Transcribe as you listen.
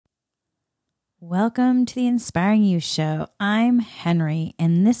Welcome to the Inspiring You Show. I'm Henry,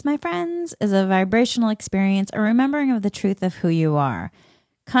 and this, my friends, is a vibrational experience, a remembering of the truth of who you are.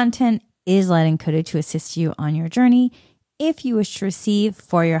 Content is light and coded to assist you on your journey if you wish to receive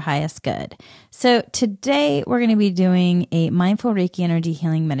for your highest good. So today we're going to be doing a mindful Reiki energy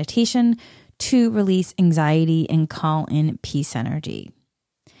healing meditation to release anxiety and call in peace energy.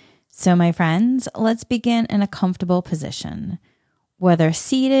 So my friends, let's begin in a comfortable position. Whether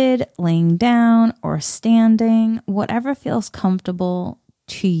seated, laying down, or standing, whatever feels comfortable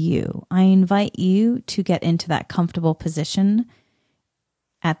to you, I invite you to get into that comfortable position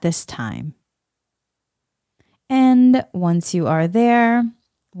at this time. And once you are there,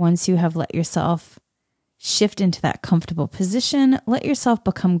 once you have let yourself shift into that comfortable position, let yourself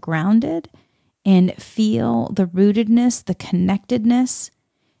become grounded and feel the rootedness, the connectedness,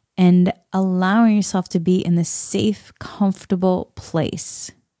 and allowing yourself to be in this safe, comfortable place.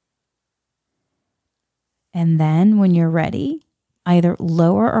 And then when you're ready, either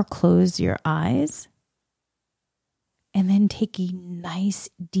lower or close your eyes, and then take a nice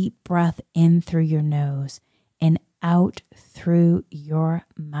deep breath in through your nose and out through your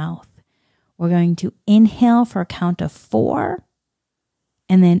mouth. We're going to inhale for a count of 4,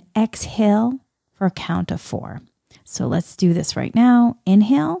 and then exhale for a count of 4. So let's do this right now.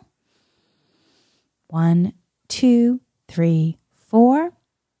 Inhale. 1, 2, 3, 4.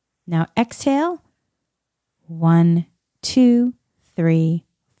 Now exhale. 1, 2, 3,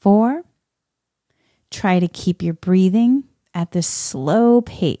 4. Try to keep your breathing at this slow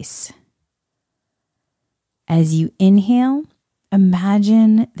pace. As you inhale,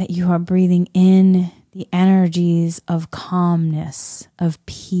 imagine that you are breathing in the energies of calmness, of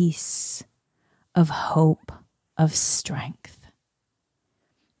peace, of hope, of strength.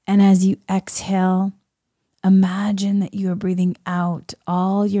 And as you exhale, imagine that you are breathing out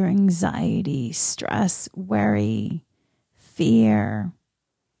all your anxiety, stress, worry, fear,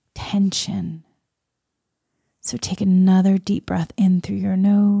 tension. So take another deep breath in through your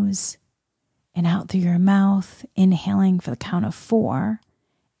nose and out through your mouth, inhaling for the count of 4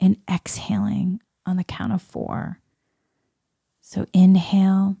 and exhaling on the count of 4. So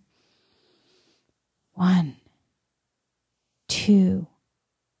inhale. 1, 2,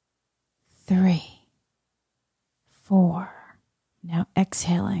 3, 4. Now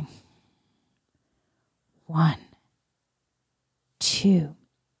exhaling. 1, 2,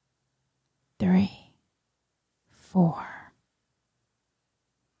 3, 4.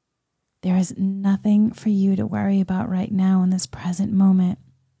 There is nothing for you to worry about right now in this present moment.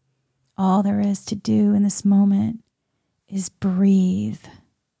 All there is to do in this moment is breathe.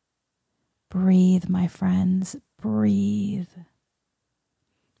 Breathe, my friends, breathe.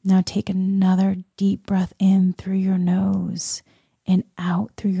 Now take another deep breath in through your nose and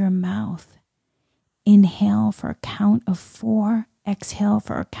out through your mouth. Inhale for a count of 4. Exhale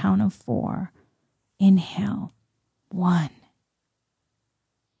for a count of 4. Inhale. 1,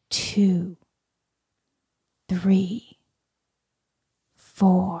 2, 3,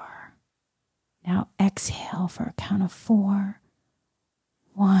 4. Now exhale for a count of 4.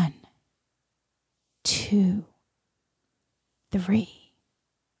 1, 2, 3,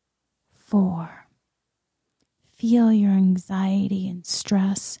 4. Feel your anxiety and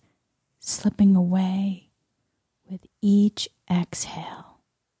stress slipping away with each exhale.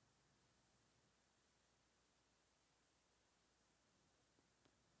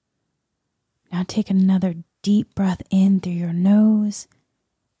 Now take another deep breath in through your nose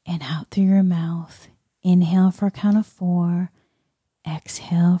and out through your mouth. Inhale for a count of 4.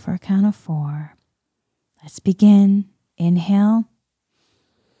 Exhale for a count of 4. Let's begin. Inhale.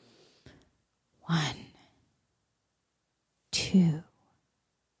 1, 2,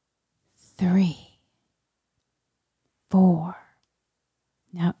 3, 4.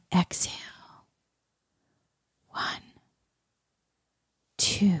 Now exhale. 1,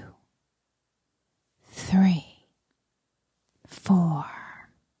 2, 3, 4.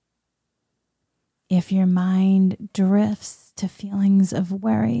 If your mind drifts to feelings of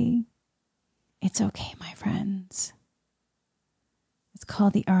worry, it's okay, my friends. It's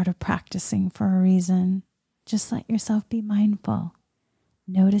called the art of practicing for a reason. Just let yourself be mindful.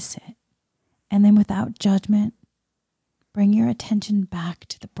 Notice it. And then without judgment, bring your attention back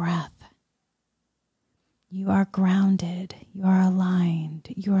to the breath. You are grounded. You are aligned.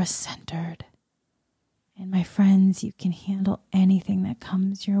 You are centered. And my friends, you can handle anything that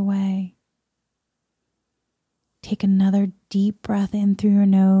comes your way. Take another deep breath in through your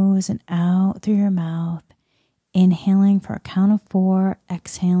nose and out through your mouth. Inhaling for a count of 4,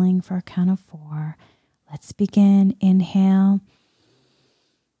 exhaling for a count of 4. Let's begin. Inhale.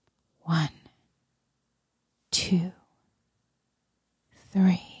 1,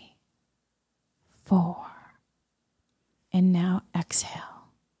 3, 4. And now exhale.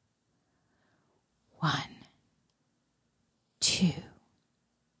 1, 2,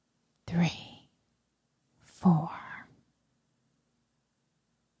 3, 4.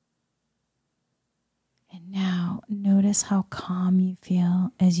 And now notice how calm you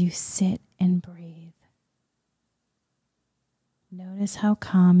feel as you sit and breathe. Notice how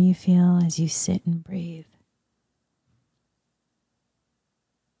calm you feel as you sit and breathe.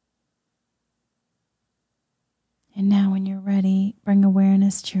 And now when you're ready, bring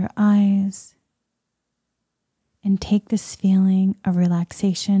awareness to your eyes and take this feeling of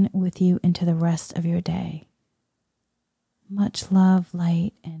relaxation with you into the rest of your day. Much love,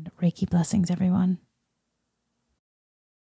 light, and Reiki blessings, everyone.